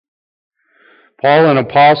Paul, an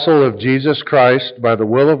apostle of Jesus Christ by the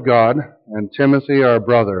will of God, and Timothy, our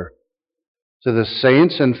brother, to the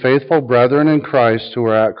saints and faithful brethren in Christ who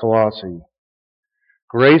are at Colossae.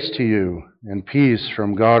 Grace to you and peace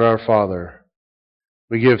from God our Father.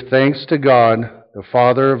 We give thanks to God, the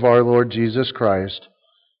Father of our Lord Jesus Christ,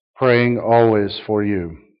 praying always for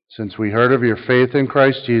you, since we heard of your faith in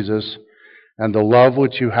Christ Jesus and the love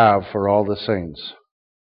which you have for all the saints,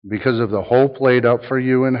 because of the hope laid up for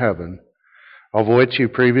you in heaven, of which you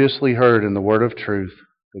previously heard in the word of truth,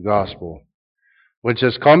 the gospel, which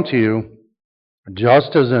has come to you,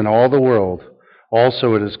 just as in all the world.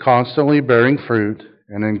 Also it is constantly bearing fruit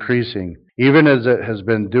and increasing, even as it has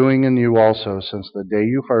been doing in you also since the day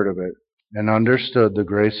you heard of it and understood the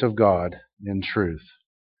grace of God in truth.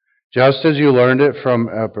 Just as you learned it from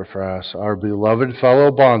Epaphras, our beloved fellow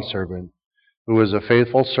bondservant, who is a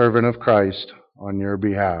faithful servant of Christ on your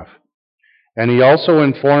behalf. And he also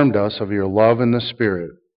informed us of your love in the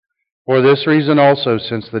Spirit. For this reason also,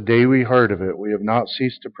 since the day we heard of it, we have not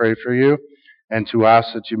ceased to pray for you and to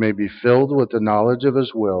ask that you may be filled with the knowledge of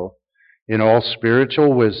his will in all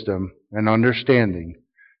spiritual wisdom and understanding,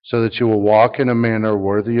 so that you will walk in a manner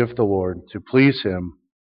worthy of the Lord, to please him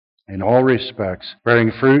in all respects,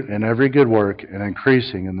 bearing fruit in every good work and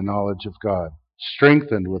increasing in the knowledge of God,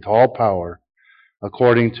 strengthened with all power,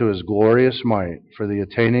 according to his glorious might, for the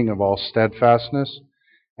attaining of all steadfastness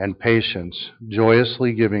and patience,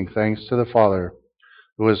 joyously giving thanks to the Father,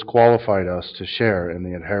 who has qualified us to share in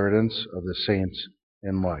the inheritance of the saints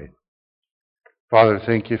in light. Father,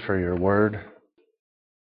 thank you for your word.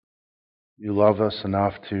 You love us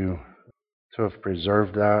enough to have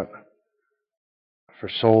preserved that for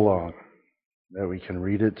so long, that we can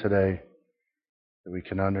read it today, that we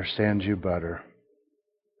can understand you better.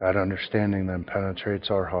 That understanding then penetrates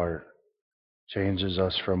our heart, changes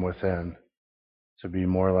us from within to be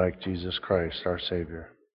more like Jesus Christ, our Savior.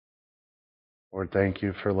 Lord, thank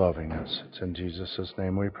you for loving us. It's in Jesus'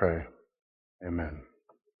 name we pray. Amen.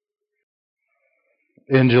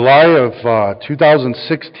 In July of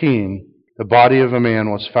 2016, the body of a man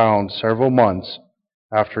was found several months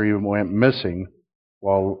after he went missing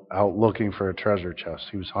while out looking for a treasure chest.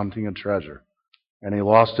 He was hunting a treasure, and he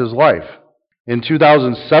lost his life. In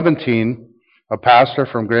 2017, a pastor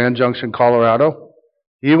from Grand Junction, Colorado,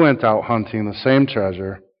 he went out hunting the same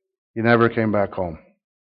treasure. He never came back home.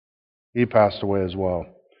 He passed away as well.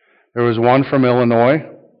 There was one from Illinois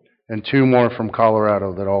and two more from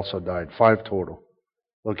Colorado that also died, 5 total,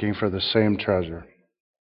 looking for the same treasure.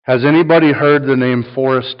 Has anybody heard the name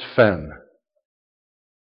Forrest Fenn?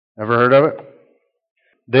 Ever heard of it?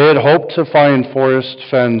 They had hoped to find Forrest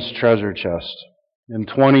Fenn's treasure chest. In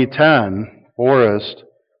 2010, Forrest,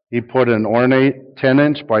 he put an ornate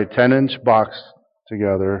 10-inch by 10-inch box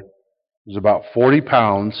together. It was about 40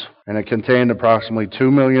 pounds, and it contained approximately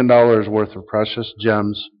 $2 million worth of precious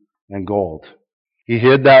gems and gold. He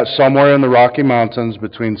hid that somewhere in the Rocky Mountains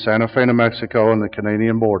between Santa Fe, New Mexico and the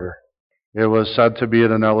Canadian border. It was said to be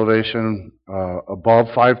at an elevation above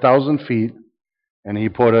 5,000 feet, and he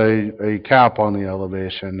put a cap on the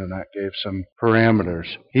elevation, and that gave some parameters.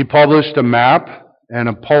 He published a map and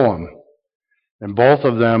a poem, and both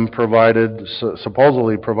of them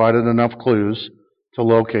supposedly provided enough clues to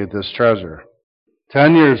locate this treasure.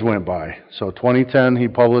 10 years went by. So 2010, he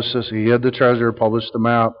published this. He hid the treasure, published the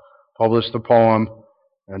map, published the poem,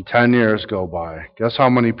 and 10 years go by. Guess how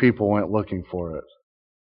many people went looking for it?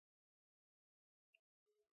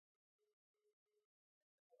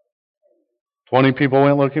 $20 people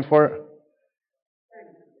went looking for it?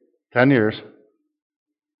 10 years.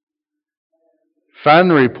 Fenn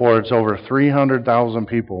reports over 300,000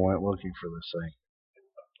 people went looking for this thing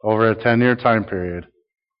over a 10-year time period.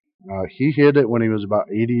 He hid it when he was about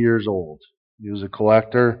 80 years old. He was a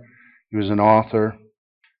collector. He was an author.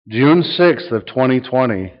 June 6th of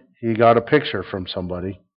 2020, he got a picture from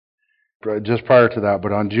somebody just prior to that.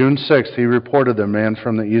 But on June 6th, he reported that a man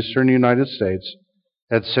from the eastern United States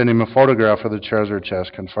had sent him a photograph of the treasure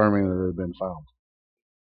chest confirming that it had been found.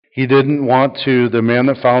 The man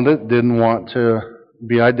that found it didn't want to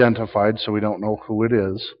be identified, so we don't know who it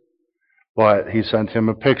is. But he sent him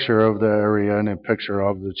a picture of the area and a picture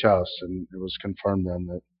of the chest, and it was confirmed then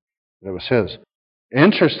that it was his.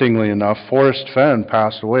 Interestingly enough, Forrest Fenn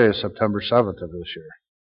passed away September 7th of this year.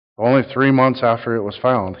 Only 3 months after it was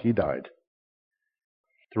found, he died.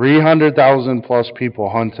 300,000 plus people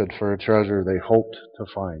hunted for a treasure they hoped to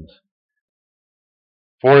find.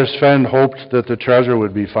 Forrest Fenn hoped that the treasure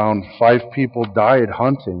would be found. 5 people died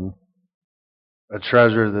hunting a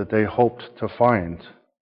treasure that they hoped to find.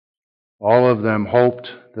 All of them hoped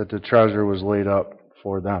that the treasure was laid up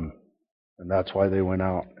for them. And that's why they went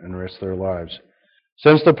out and risked their lives.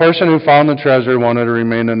 Since the person who found the treasure wanted to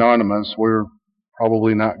remain anonymous, we're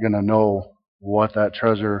probably not going to know what that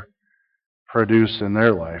treasure produced in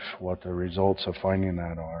their life, what the results of finding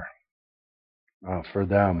that are for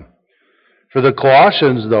them. For the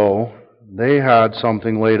Colossians, though, they had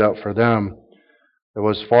something laid up for them that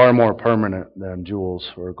was far more permanent than jewels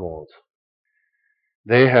or gold.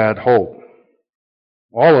 They had hope.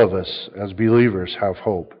 All of us as believers have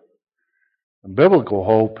hope. And biblical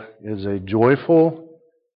hope is a joyful,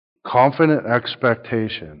 confident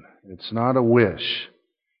expectation. It's not a wish.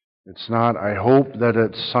 It's not, I hope that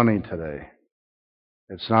it's sunny today.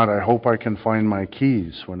 It's not, I hope I can find my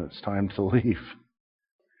keys when it's time to leave.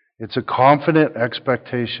 It's a confident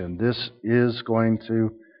expectation. This is going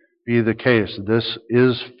to be the case. This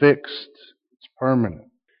is fixed. It's permanent.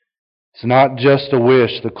 It's not just a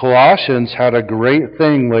wish. The Colossians had a great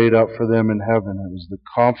thing laid up for them in heaven. It was the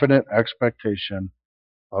confident expectation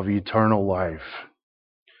of eternal life.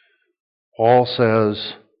 Paul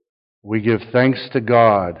says, we give thanks to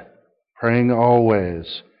God, praying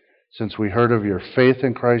always, since we heard of your faith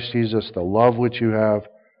in Christ Jesus, the love which you have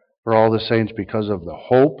for all the saints, because of the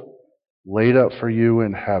hope laid up for you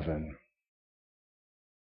in heaven.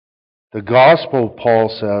 The gospel, Paul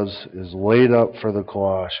says, is laid up for the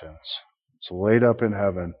Colossians. It's laid up in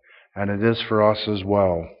heaven, and it is for us as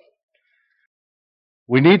well.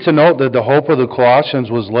 We need to note that the hope of the Colossians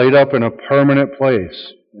was laid up in a permanent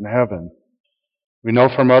place in heaven. We know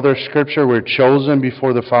from other scripture we're chosen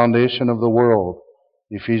before the foundation of the world.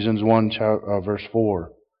 Ephesians 1 verse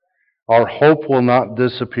 4. Our hope will not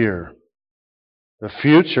disappear. The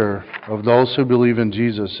future of those who believe in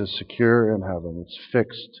Jesus is secure in heaven. It's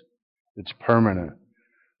fixed. It's permanent.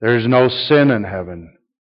 There is no sin in heaven.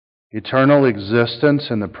 Eternal existence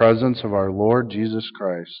in the presence of our Lord Jesus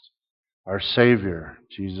Christ, our Savior,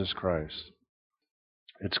 Jesus Christ.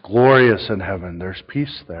 It's glorious in heaven. There's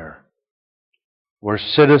peace there. We're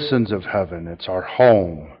citizens of heaven. It's our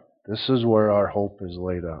home. This is where our hope is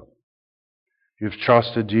laid up. If you've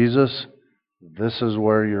trusted Jesus, this is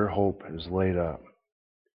where your hope is laid up.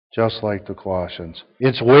 Just like the Colossians.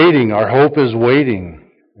 It's waiting. Our hope is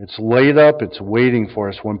waiting. It's laid up. It's waiting for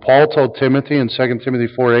us. When Paul told Timothy in 2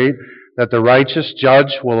 Timothy 4:8 that the righteous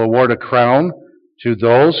judge will award a crown to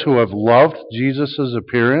those who have loved Jesus'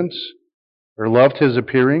 appearance, or loved his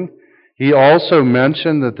appearing, he also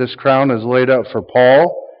mentioned that this crown is laid up for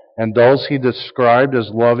Paul and those he described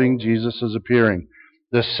as loving Jesus' appearing.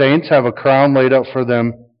 The saints have a crown laid up for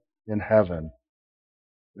them in heaven.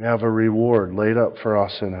 We have a reward laid up for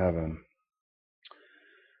us in heaven.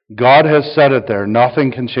 God has set it there.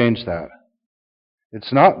 Nothing can change that.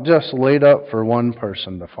 It's not just laid up for one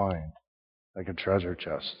person to find, like a treasure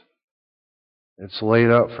chest. It's laid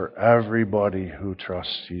up for everybody who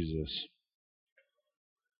trusts Jesus.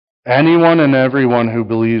 Anyone and everyone who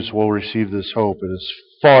believes will receive this hope. It is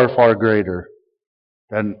far, far greater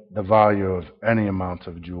than the value of any amount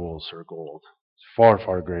of jewels or gold. It's far,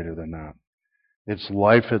 far greater than that. It's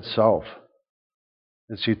life itself.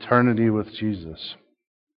 It's eternity with Jesus.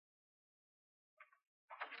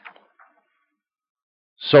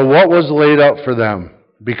 So what was laid up for them?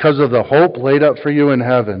 Because of the hope laid up for you in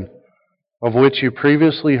heaven, of which you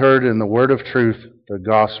previously heard in the word of truth, the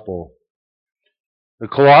gospel. The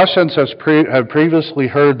Colossians had previously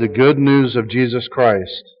heard the good news of Jesus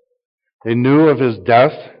Christ. They knew of his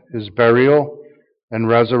death, his burial, and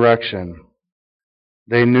resurrection.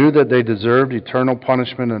 They knew that they deserved eternal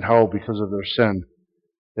punishment in hell because of their sin.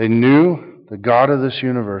 They knew the God of this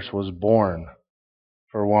universe was born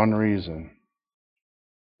for one reason: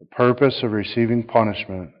 the purpose of receiving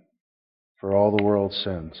punishment for all the world's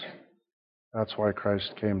sins. That's why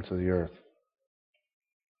Christ came to the earth.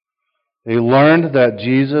 They learned that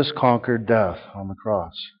Jesus conquered death on the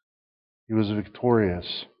cross. He was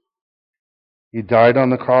victorious. He died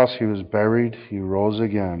on the cross. He was buried. He rose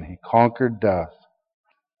again. He conquered death.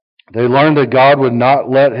 They learned that God would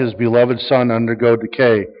not let his beloved Son undergo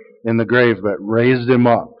decay in the grave, but raised him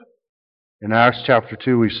up. In Acts chapter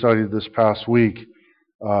 2, we studied this past week,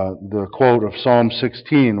 the quote of Psalm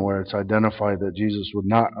 16, where it's identified that Jesus would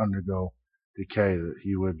not undergo decay, that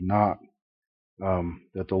he would not,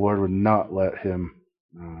 that the Lord would not let him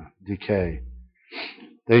decay.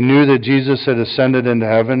 They knew that Jesus had ascended into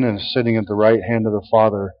heaven and is sitting at the right hand of the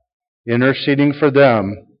Father, interceding for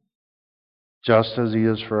them, just as he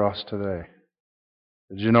is for us today.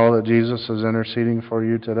 Did you know that Jesus is interceding for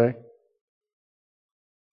you today?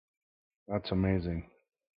 That's amazing.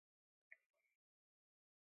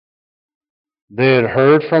 They had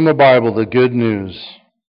heard from the Bible the good news,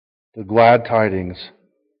 the glad tidings,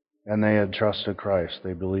 and they had trusted Christ.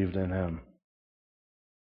 They believed in him.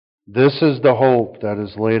 This is the hope that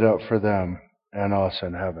is laid up for them and us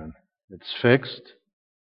in heaven. It's fixed.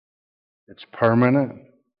 It's permanent.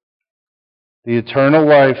 The eternal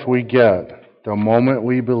life we get the moment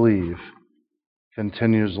we believe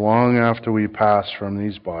continues long after we pass from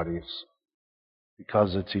these bodies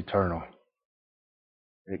because it's eternal.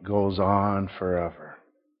 It goes on forever.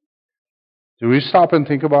 Do we stop and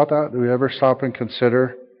think about that? Do we ever stop and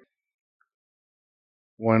consider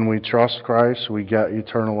when we trust Christ, we get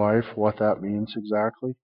eternal life, what that means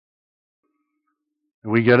exactly?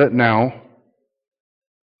 We get it now.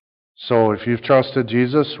 So if you've trusted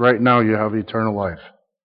Jesus, right now you have eternal life.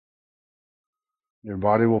 Your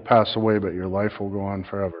body will pass away, but your life will go on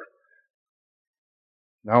forever.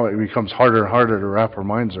 Now it becomes harder and harder to wrap our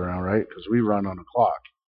minds around, right? Because we run on a clock.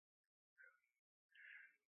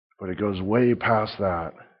 But it goes way past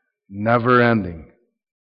that. Never ending.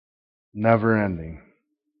 Never ending.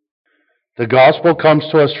 The gospel comes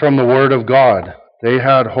to us from the Word of God. They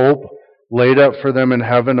had hope laid up for them in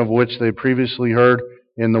heaven, of which they previously heard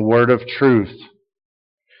in the Word of truth.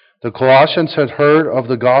 The Colossians had heard of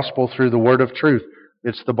the gospel through the Word of truth.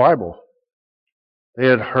 It's the Bible. They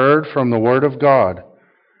had heard from the Word of God.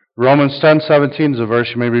 Romans 10:17 is a verse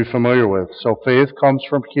you may be familiar with. So faith comes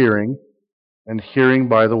from hearing, and hearing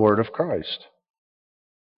by the Word of Christ.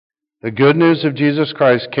 The good news of Jesus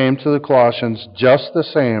Christ came to the Colossians just the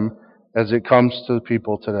same as it comes to the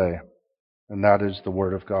people today, and that is the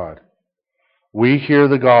Word of God. We hear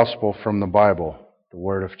the gospel from the Bible, the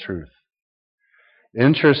Word of truth.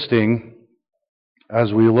 Interesting,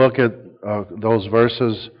 as we look at those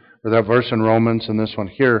verses, or that verse in Romans and this one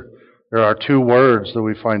here, there are two words that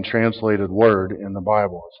we find translated word in the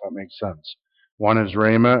Bible, if that makes sense. One is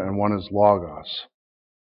rhema and one is logos.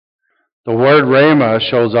 The word rhema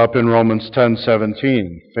shows up in Romans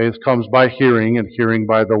 10:17. Faith comes by hearing, and hearing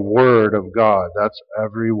by the Word of God. That's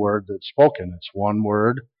every word that's spoken. It's one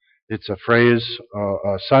word. It's a phrase,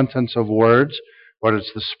 a sentence of words, but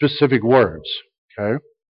it's the specific words. Okay?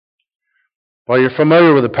 Well, you're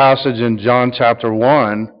familiar with the passage in John chapter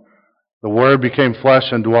 1. The Word became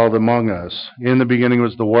flesh and dwelled among us. In the beginning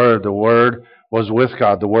was the Word. The Word was with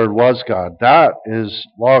God. The Word was God. That is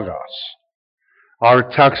logos. Our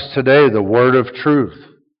text today, the Word of truth,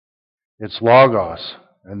 it's logos.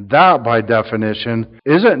 And that, by definition,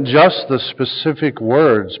 isn't just the specific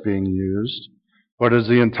words being used, but is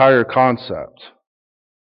the entire concept.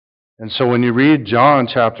 And so when you read John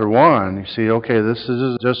chapter 1, you see, okay, this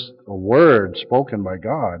is just a word spoken by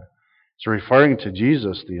God. It's referring to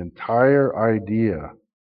Jesus, the entire idea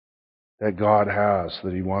that God has,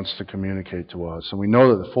 that He wants to communicate to us. And we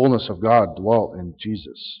know that the fullness of God dwelt in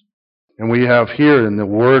Jesus. And we have here in the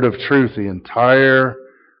Word of truth the entire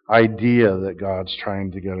idea that God's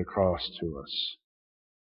trying to get across to us.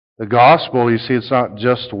 The gospel, you see, it's not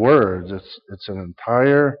just words. It's an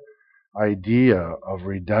entire idea of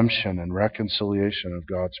redemption and reconciliation of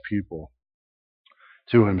God's people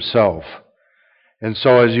to Himself. And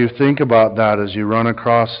so as you think about that, as you run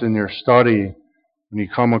across in your study, when you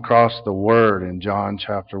come across the Word in John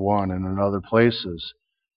chapter 1 and in other places,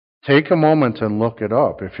 take a moment and look it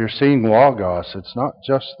up. If you're seeing logos, it's not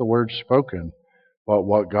just the word spoken, but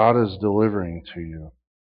what God is delivering to you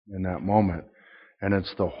in that moment. And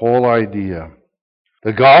it's the whole idea.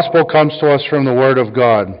 The gospel comes to us from the Word of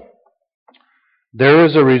God. There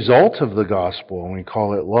is a result of the gospel, and we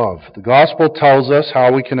call it love. The gospel tells us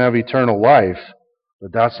how we can have eternal life,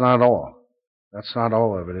 but that's not all. That's not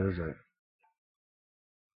all of it, is it?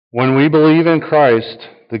 When we believe in Christ,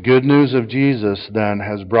 the good news of Jesus then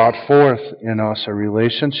has brought forth in us a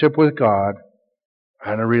relationship with God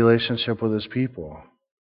and a relationship with His people.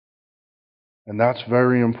 And that's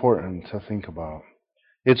very important to think about.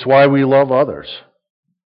 It's why we love others.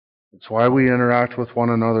 It's why we interact with one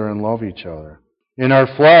another and love each other. In our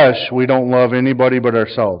flesh, we don't love anybody but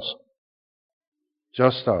ourselves.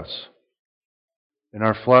 Just us. In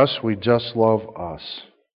our flesh, we just love us.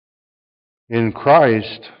 In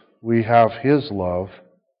Christ, we have His love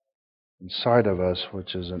inside of us,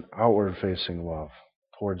 which is an outward-facing love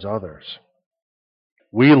towards others.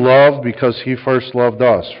 We love because He first loved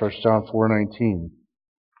us. 1 John 4:19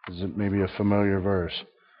 is maybe a familiar verse.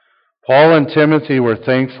 Paul and Timothy were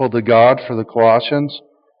thankful to God for the Colossians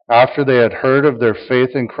after they had heard of their faith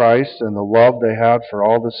in Christ and the love they had for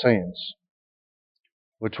all the saints,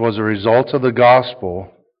 which was a result of the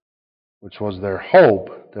gospel, which was their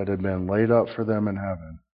hope that had been laid up for them in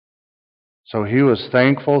heaven. So he was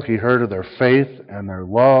thankful. He heard of their faith and their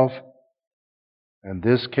love, and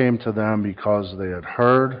this came to them because they had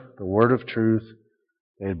heard the word of truth,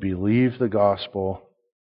 they had believed the gospel,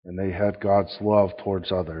 and they had God's love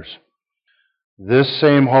towards others. This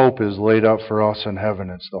same hope is laid up for us in heaven.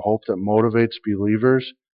 It's the hope that motivates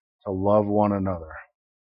believers to love one another.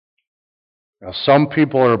 Now, some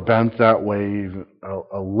people are bent that way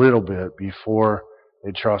a little bit before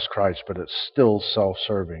they trust Christ, but it's still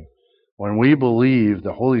self-serving. When we believe,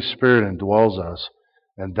 the Holy Spirit indwells us,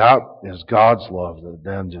 and that is God's love that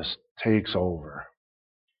then just takes over.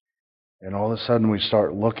 And all of a sudden we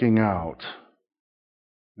start looking out.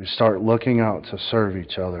 We start looking out to serve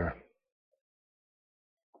each other.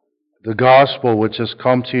 The gospel which has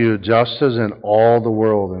come to you just as in all the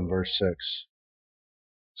world, in verse 6.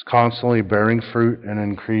 It's constantly bearing fruit and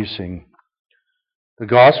increasing. The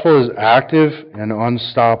gospel is active and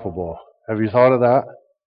unstoppable. Have you thought of that?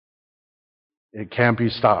 It can't be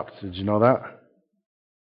stopped. Did you know that?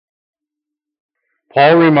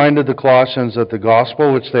 Paul reminded the Colossians that the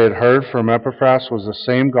gospel which they had heard from Epaphras was the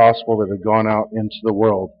same gospel that had gone out into the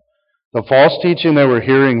world. The false teaching they were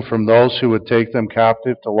hearing from those who would take them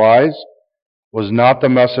captive to lies was not the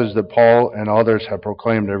message that Paul and others had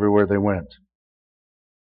proclaimed everywhere they went.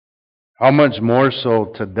 How much more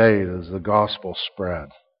so today does the gospel spread?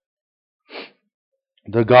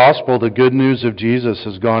 The gospel, the good news of Jesus,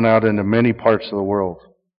 has gone out into many parts of the world.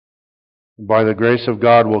 By the grace of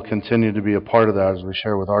God, we'll continue to be a part of that as we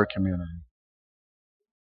share with our community.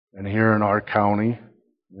 And here in our county,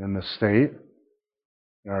 in the state,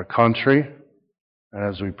 in our country, and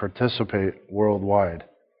as we participate worldwide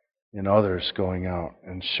in others going out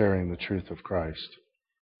and sharing the truth of Christ.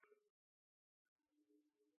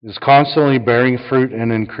 Is constantly bearing fruit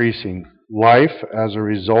and increasing. Life, as a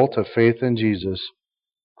result of faith in Jesus,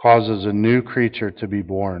 causes a new creature to be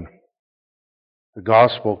born. The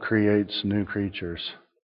gospel creates new creatures.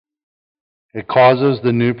 It causes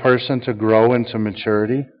the new person to grow into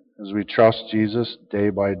maturity as we trust Jesus day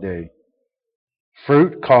by day.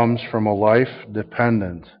 Fruit comes from a life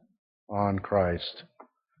dependent on Christ,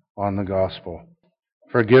 on the gospel.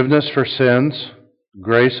 Forgiveness for sins,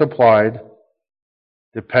 grace applied,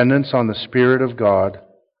 dependence on the Spirit of God,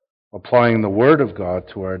 applying the Word of God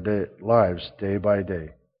to our lives day by day.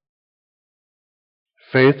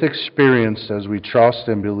 Faith experienced as we trust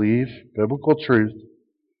and believe biblical truth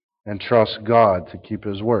and trust God to keep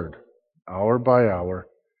His Word, hour by hour,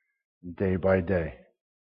 day by day.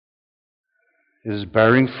 It is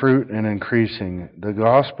bearing fruit and increasing. The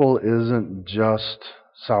gospel isn't just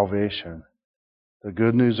salvation. The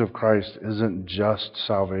good news of Christ isn't just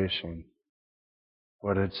salvation,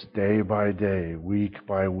 but it's day by day, week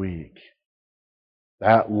by week.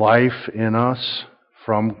 That life in us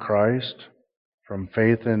from Christ, from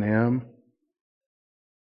faith in Him,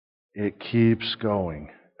 it keeps going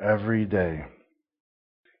every day.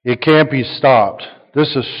 It can't be stopped.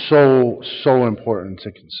 This is so important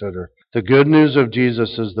to consider. The good news of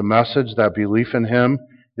Jesus is the message that belief in Him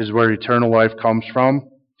is where eternal life comes from.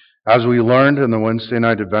 As we learned in the Wednesday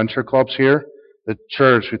night adventure clubs here, the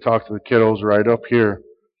church, we talked to the kiddos right up here,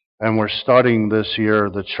 and we're studying this year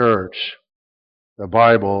the church, the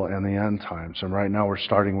Bible, and the end times. And right now we're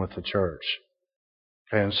starting with the church.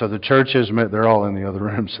 Okay, and so the church is, they're all in the other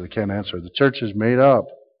room, so they can't answer. The church is made up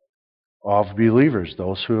of believers,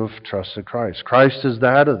 those who have trusted Christ. Christ is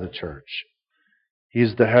the head of the church.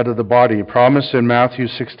 He's the head of the body. He promised in Matthew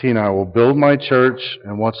 16, I will build my church,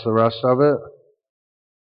 and what's the rest of it?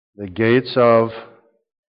 The gates of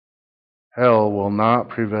hell will not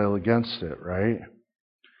prevail against it, right?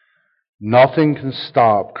 Nothing can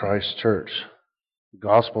stop Christ's church. The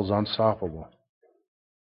gospel's unstoppable.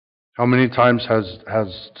 How many times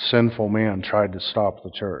has sinful man tried to stop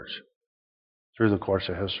the church through the course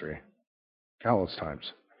of history? Countless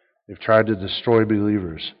times. They've tried to destroy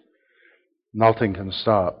believers. Nothing can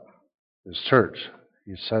stop His church.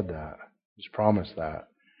 He said that. He's promised that.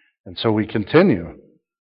 And so we continue.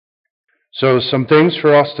 So some things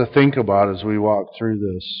for us to think about as we walk through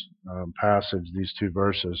this passage, these two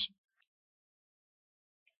verses.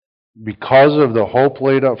 Because of the hope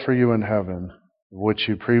laid up for you in heaven, which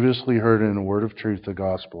you previously heard in the word of truth, the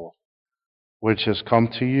gospel, which has come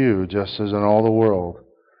to you just as in all the world,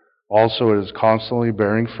 also it is constantly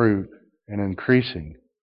bearing fruit and increasing,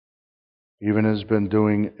 even as been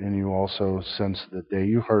doing in you also since the day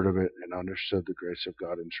you heard of it and understood the grace of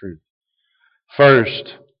God in truth.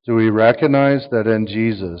 First, do we recognize that in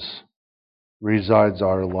Jesus resides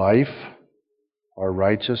our life, our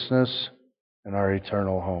righteousness, and our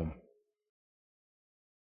eternal home?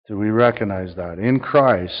 Do we recognize that? In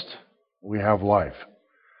Christ, we have life.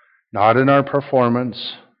 Not in our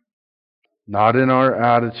performance, not in our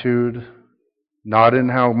attitude, not in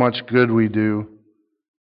how much good we do.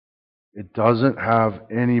 It doesn't have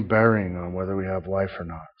any bearing on whether we have life or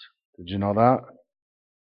not. Did you know that?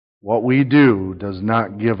 What we do does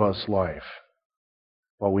not give us life.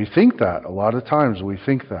 But we think that. A lot of times we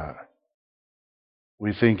think that.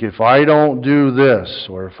 We think if I don't do this,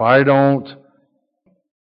 or if I don't,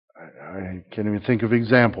 I can't even think of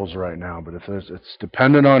examples right now, but if it's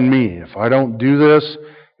dependent on me. If I don't do this,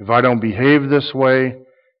 if I don't behave this way,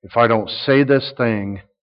 if I don't say this thing,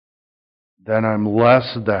 then I'm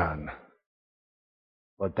less than.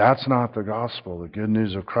 But that's not the gospel. The good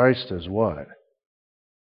news of Christ is what?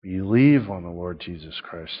 Believe on the Lord Jesus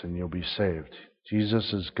Christ and you'll be saved.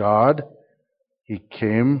 Jesus is God. He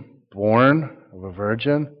came, born of a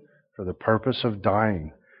virgin, for the purpose of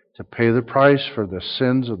dying, to pay the price for the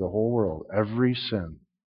sins of the whole world, every sin.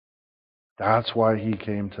 That's why He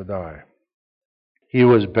came to die. He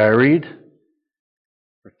was buried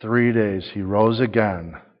for 3 days. He rose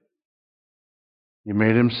again. He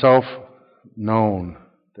made Himself known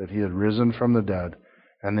that He had risen from the dead,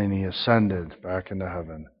 and then He ascended back into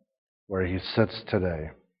heaven, where He sits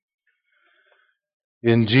today.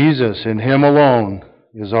 In Jesus, in Him alone,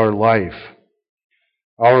 is our life.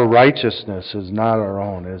 Our righteousness is not our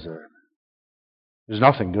own, is it? There's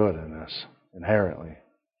nothing good in this, inherently.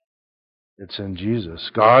 It's in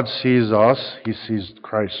Jesus. God sees us, He sees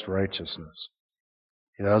Christ's righteousness.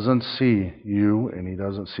 He doesn't see you, and He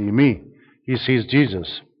doesn't see me. He sees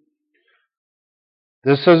Jesus.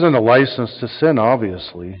 This isn't a license to sin,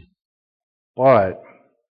 obviously, but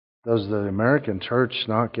does the American church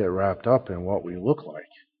not get wrapped up in what we look like?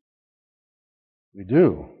 We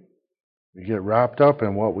do. We get wrapped up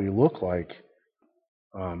in what we look like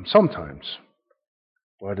sometimes,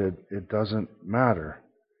 but it doesn't matter.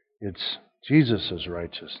 It's Jesus'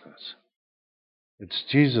 righteousness. It's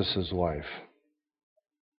Jesus' life.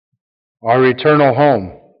 Our eternal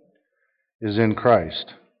home is in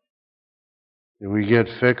Christ. We get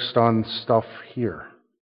fixed on stuff here.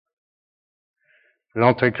 If we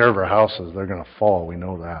don't take care of our houses, they're going to fall. We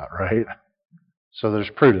know that, right? So there's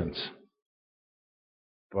prudence.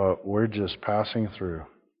 But we're just passing through.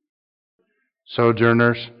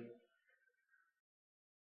 Sojourners,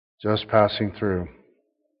 just passing through.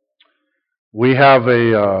 We've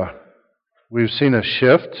seen a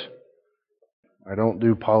shift. I don't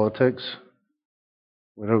do politics.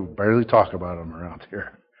 We don't barely talk about them around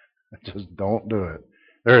here. Just don't do it.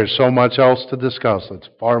 There is so much else to discuss that's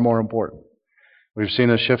far more important. We've seen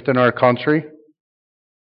a shift in our country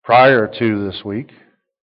prior to this week.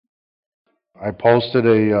 I posted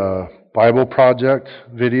a Bible Project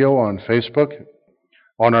video on Facebook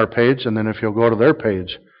on our page, and then if you'll go to their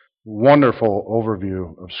page, wonderful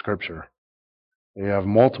overview of Scripture. They have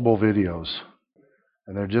multiple videos,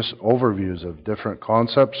 and they're just overviews of different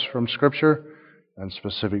concepts from Scripture and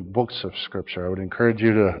specific books of Scripture. I would encourage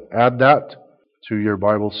you to add that to your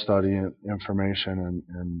Bible study information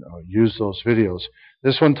and use those videos.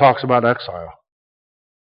 This one talks about exile.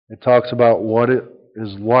 It talks about what it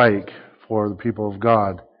is like for the people of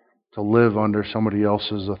God to live under somebody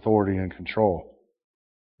else's authority and control.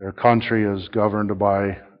 Their country is governed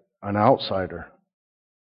by an outsider.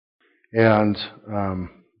 And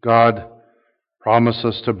God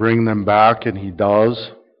promises to bring them back, and He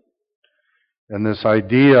does. And this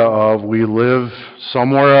idea of we live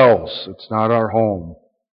somewhere else, it's not our home.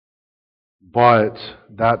 But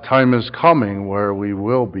that time is coming where we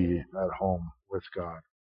will be at home with God.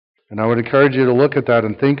 And I would encourage you to look at that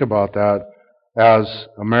and think about that as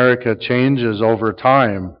America changes over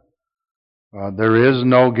time. There is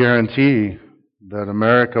no guarantee that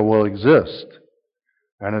America will exist.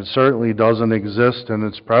 And it certainly doesn't exist in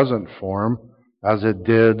its present form as it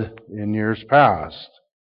did in years past.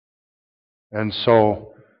 And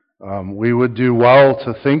so we would do well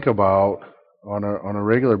to think about on a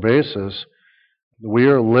regular basis, we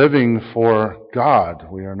are living for God.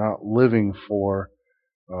 We are not living for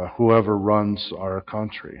whoever runs our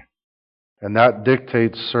country. And that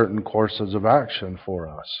dictates certain courses of action for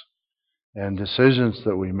us and decisions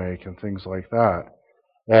that we make and things like that.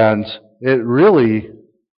 And it really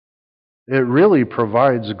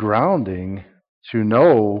provides grounding to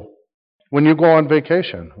know when you go on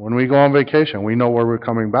vacation. When we go on vacation, we know where we're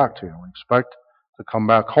coming back to. We expect to come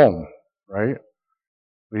back home, right?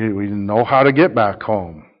 We know how to get back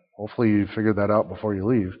home. Hopefully you figured that out before you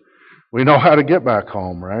leave. We know how to get back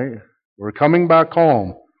home, right? We're coming back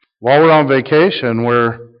home. While we're on vacation,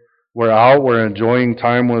 we're out, we're enjoying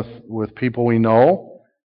time with people we know.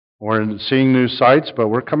 We're seeing new sights, but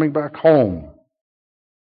we're coming back home.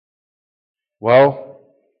 Well,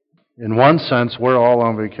 in one sense, we're all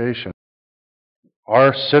on vacation.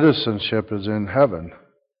 Our citizenship is in heaven.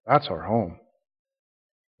 That's our home.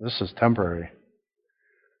 This is temporary.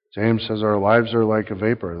 James says our lives are like a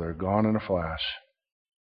vapor. They're gone in a flash.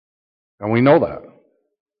 And we know that.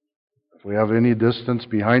 If we have any distance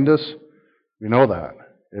behind us, we know that.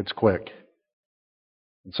 It's quick.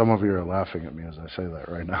 And some of you are laughing at me as I say that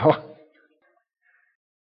right now.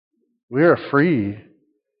 We are free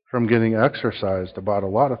from getting exercised about a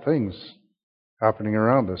lot of things happening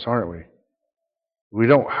around us, aren't we? We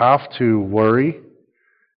don't have to worry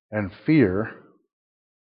and fear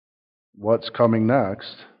what's coming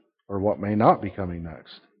next or what may not be coming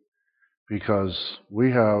next, because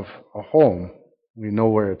we have a home. We know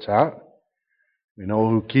where it's at. We know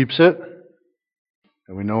who keeps it.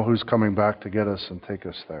 And we know who's coming back to get us and take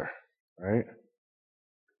us there, right?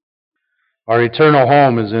 Our eternal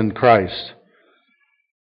home is in Christ.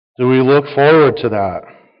 Do we look forward to that?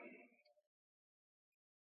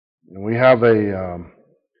 We have a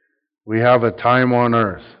time on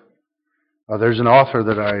earth. There's an author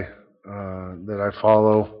that I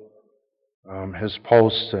follow, his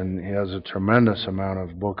posts, and he has a tremendous amount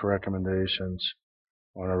of book recommendations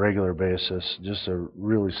on a regular basis. Just a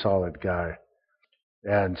really solid guy.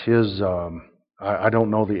 And his, I don't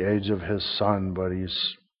know the age of his son, but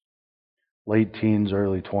he's late teens,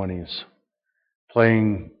 early 20s,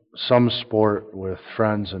 playing some sport with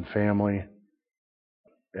friends and family,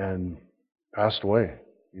 and passed away.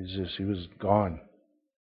 He was gone.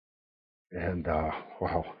 And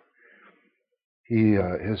wow,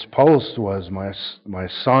 his post was my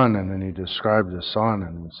son, and then he described his son,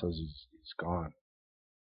 and he says he's gone.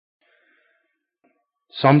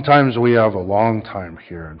 Sometimes we have a long time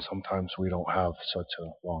here, and sometimes we don't have such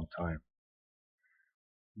a long time.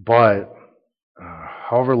 But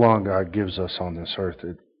however long God gives us on this earth,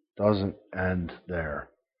 it doesn't end there.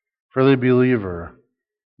 For the believer,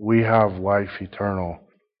 we have life eternal.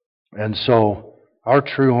 And so our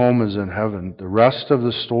true home is in heaven. The rest of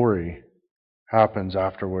the story happens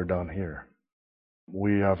after we're done here.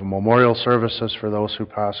 We have memorial services for those who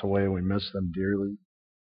pass away. We miss them dearly.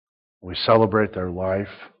 We celebrate their life,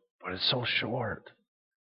 but it's so short.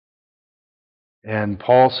 And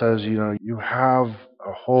Paul says, you have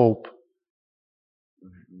a hope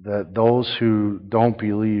that those who don't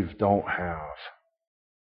believe don't have.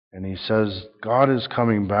 And he says, God is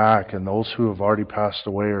coming back, and those who have already passed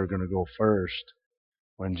away are going to go first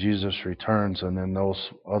when Jesus returns, and then those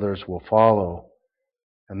others will follow.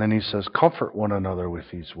 And then he says, comfort one another with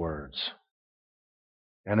these words.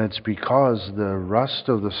 And it's because the rest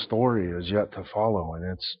of the story is yet to follow, and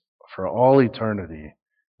it's for all eternity.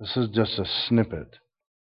 This is just a snippet.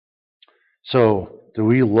 So, do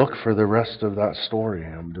we look for the rest of that story,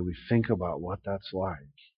 and do we think about what that's like?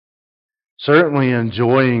 Certainly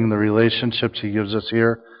enjoying the relationships he gives us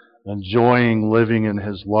here, enjoying living in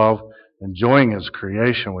his love, enjoying his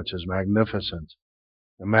creation, which is magnificent.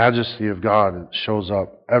 The majesty of God shows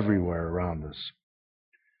up everywhere around us.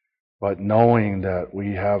 But knowing that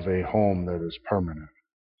we have a home that is permanent.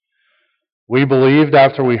 We believed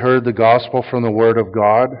after we heard the gospel from the Word of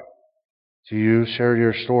God. Do you share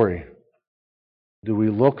your story? Do we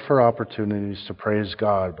look for opportunities to praise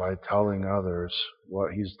God by telling others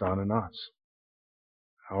what he's done in us?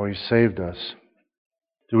 How he saved us?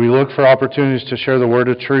 Do we look for opportunities to share the word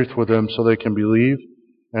of truth with them so they can believe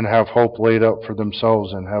and have hope laid up for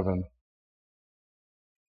themselves in heaven?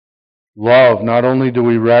 Love. Not only do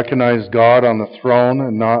we recognize God on the throne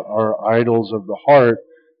and not our idols of the heart,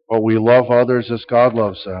 but we love others as God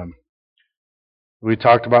loves them. We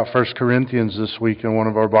talked about 1 Corinthians this week in one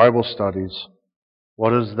of our Bible studies. What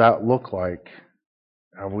does that look like?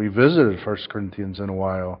 Have we visited 1 Corinthians in a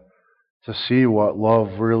while to see what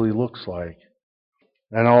love really looks like?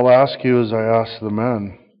 And I'll ask you as I ask the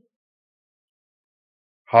men,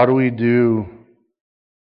 how do we do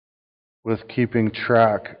with keeping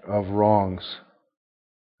track of wrongs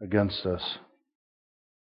against us?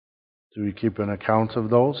 Do we keep an account of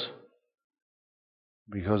those?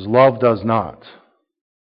 Because love does not.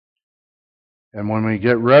 And when we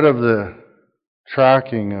get rid of the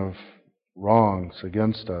tracking of wrongs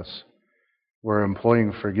against us, we're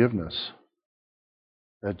employing forgiveness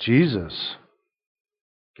that Jesus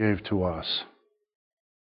gave to us,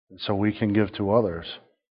 and so we can give to others.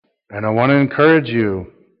 And I want to encourage you,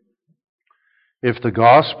 if the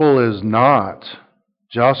gospel is not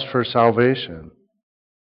just for salvation,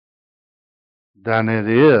 then it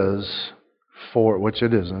is for, which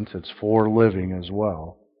it isn't, it's for living as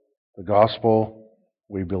well. The gospel,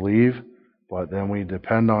 we believe, but then we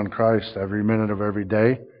depend on Christ every minute of every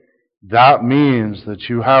day. That means that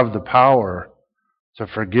you have the power to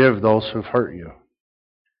forgive those who've hurt you.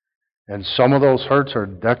 And some of those hurts are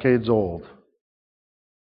decades old.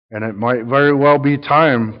 And it might very well be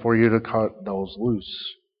time for you to cut those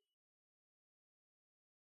loose.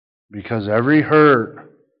 Because every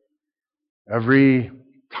hurt Every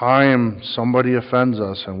time somebody offends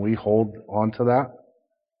us and we hold on to that,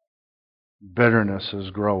 bitterness is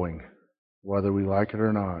growing, whether we like it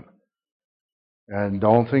or not. And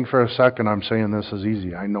don't think for a second I'm saying this is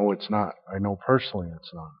easy. I know it's not. I know personally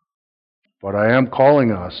it's not. But I am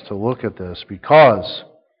calling us to look at this because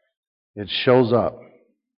it shows up.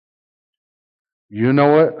 You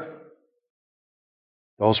know it.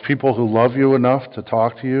 Those people who love you enough to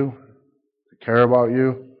talk to you, to care about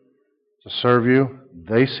you, to serve you,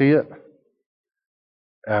 they see it.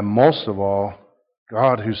 And most of all,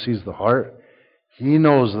 God, who sees the heart, He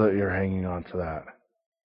knows that you're hanging on to that.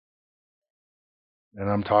 And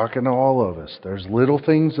I'm talking to all of us. There's little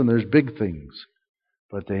things and there's big things.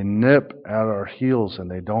 But they nip at our heels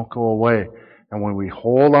and they don't go away. And when we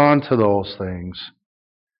hold on to those things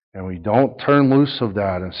and we don't turn loose of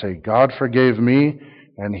that and say, God forgave me,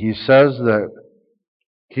 and He says that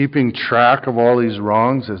keeping track of all these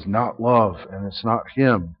wrongs is not love and it's not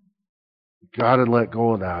Him. You've got to let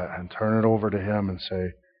go of that and turn it over to Him and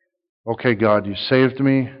say, okay, God, you saved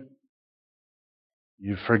me.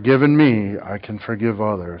 You've forgiven me. I can forgive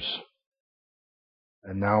others.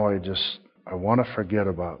 And now I want to forget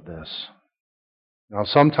about this. Now,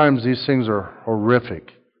 sometimes these things are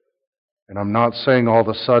horrific. And I'm not saying all of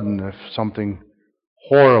a sudden if something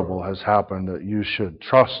horrible has happened that you should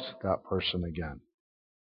trust that person again.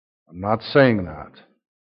 I'm not saying that.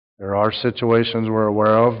 There are situations we're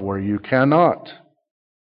aware of where you cannot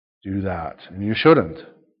do that, and you shouldn't.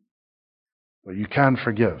 But you can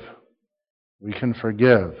forgive. We can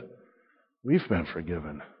forgive. We've been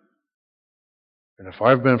forgiven. And if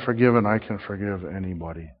I've been forgiven, I can forgive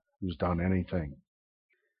anybody who's done anything.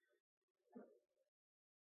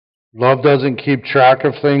 Love doesn't keep track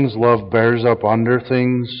of things. Love bears up under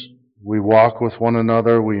things. We walk with one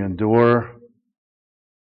another. We endure.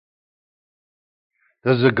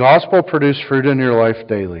 Does the gospel produce fruit in your life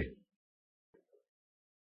daily?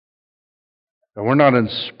 And we're not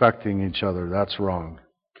inspecting each other. That's wrong.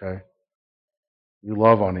 Okay? We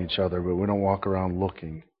love on each other, but we don't walk around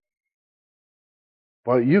looking.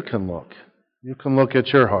 But you can look. You can look at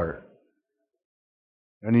your heart.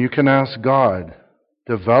 And you can ask God,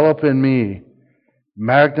 develop in me,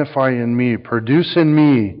 magnify in me, produce in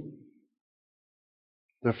me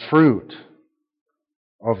the fruit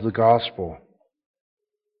of the gospel.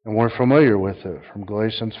 And we're familiar with it from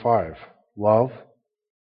Galatians 5. Love,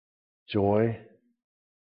 joy,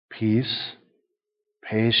 peace,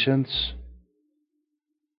 patience,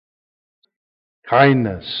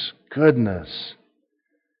 kindness, goodness,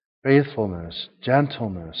 faithfulness,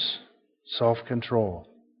 gentleness, self-control.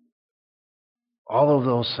 All of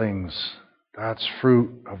those things, that's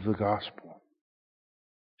fruit of the gospel.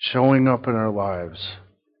 Showing up in our lives.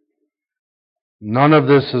 None of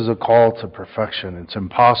this is a call to perfection. It's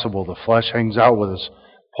impossible. The flesh hangs out with us.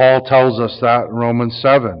 Paul tells us that in Romans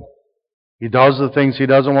 7. He does the things he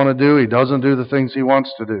doesn't want to do. He doesn't do the things he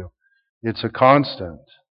wants to do. It's a constant.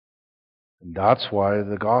 And that's why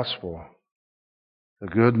the gospel, the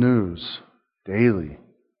good news, daily.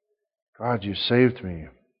 God, you saved me.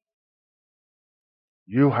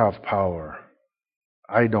 You have power.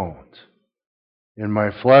 I don't. In my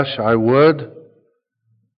flesh, I would,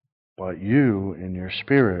 but you, in your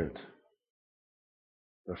spirit,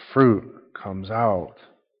 the fruit comes out.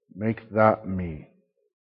 Make that me.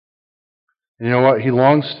 You know what? He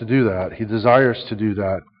longs to do that. He desires to do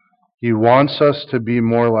that. He wants us to be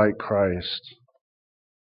more like Christ.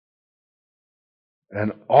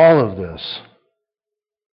 And all of this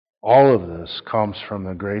comes from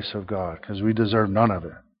the grace of God, because we deserve none of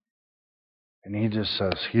it. And He just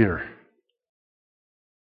says, here,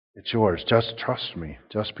 it's yours. Just trust me.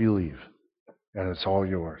 Just believe. And it's all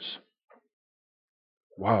yours.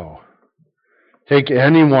 Wow. Take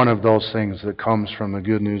any one of those things that comes from the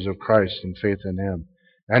good news of Christ and faith in Him.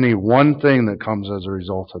 Any one thing that comes as a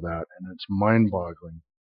result of that, and it's mind-boggling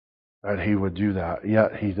that He would do that.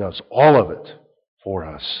 Yet He does all of it for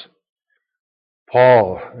us.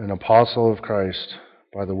 Paul, an apostle of Christ,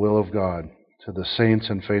 by the will of God, to the saints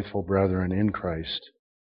and faithful brethren in Christ,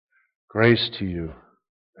 grace to you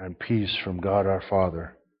and peace from God our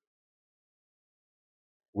Father.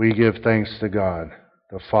 We give thanks to God,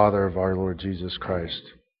 the Father of our Lord Jesus Christ,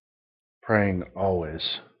 praying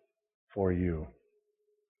always for you.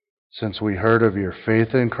 Since we heard of your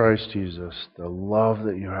faith in Christ Jesus, the love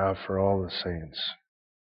that you have for all the saints,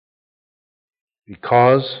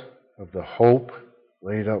 because of the hope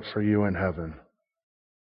laid up for you in heaven,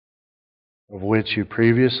 of which you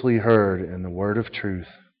previously heard in the word of truth,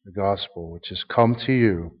 the gospel, which has come to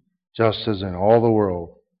you, just as in all the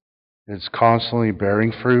world, it's constantly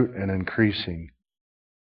bearing fruit and increasing,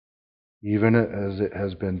 even as it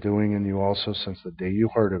has been doing in you also since the day you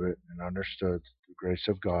heard of it and understood the grace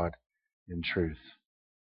of God in truth.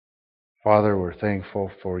 Father, we're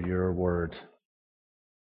thankful for your word.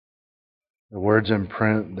 The words in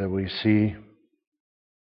print that we see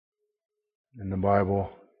in the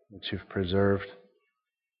Bible that you've preserved,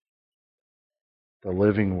 the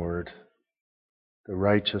living word, the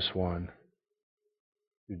righteous one,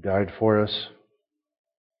 who died for us,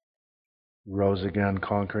 rose again,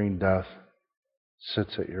 conquering death,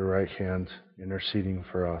 sits at your right hand, interceding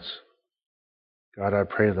for us. God, I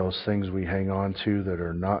pray those things we hang on to that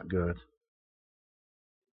are not good,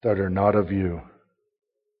 that are not of you,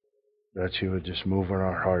 that you would just move in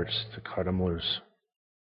our hearts to cut them loose,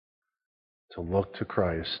 to look to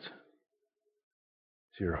Christ,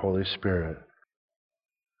 to your Holy Spirit.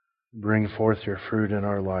 Bring forth your fruit in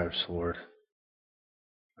our lives, Lord.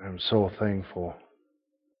 I am so thankful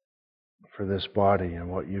for this body and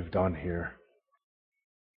what you've done here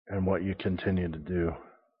and what you continue to do.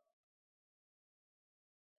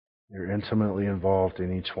 You're intimately involved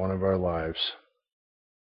in each one of our lives.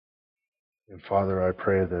 And Father, I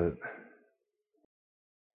pray that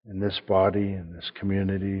in this body, in this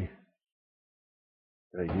community,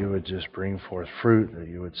 that you would just bring forth fruit, that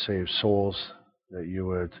you would save souls, that you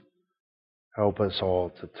would help us all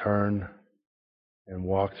to turn and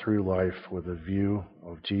walk through life with a view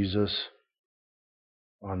of Jesus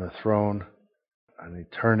on the throne, an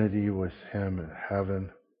eternity with him in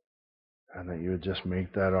heaven, and that you would just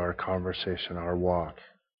make that our conversation, our walk.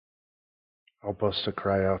 Help us to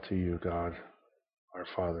cry out to you, God, our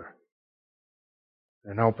Father.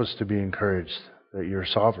 And help us to be encouraged that you're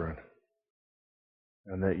sovereign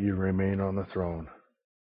and that you remain on the throne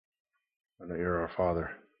and that you're our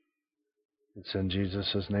Father. It's in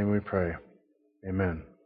Jesus' name we pray. Amen.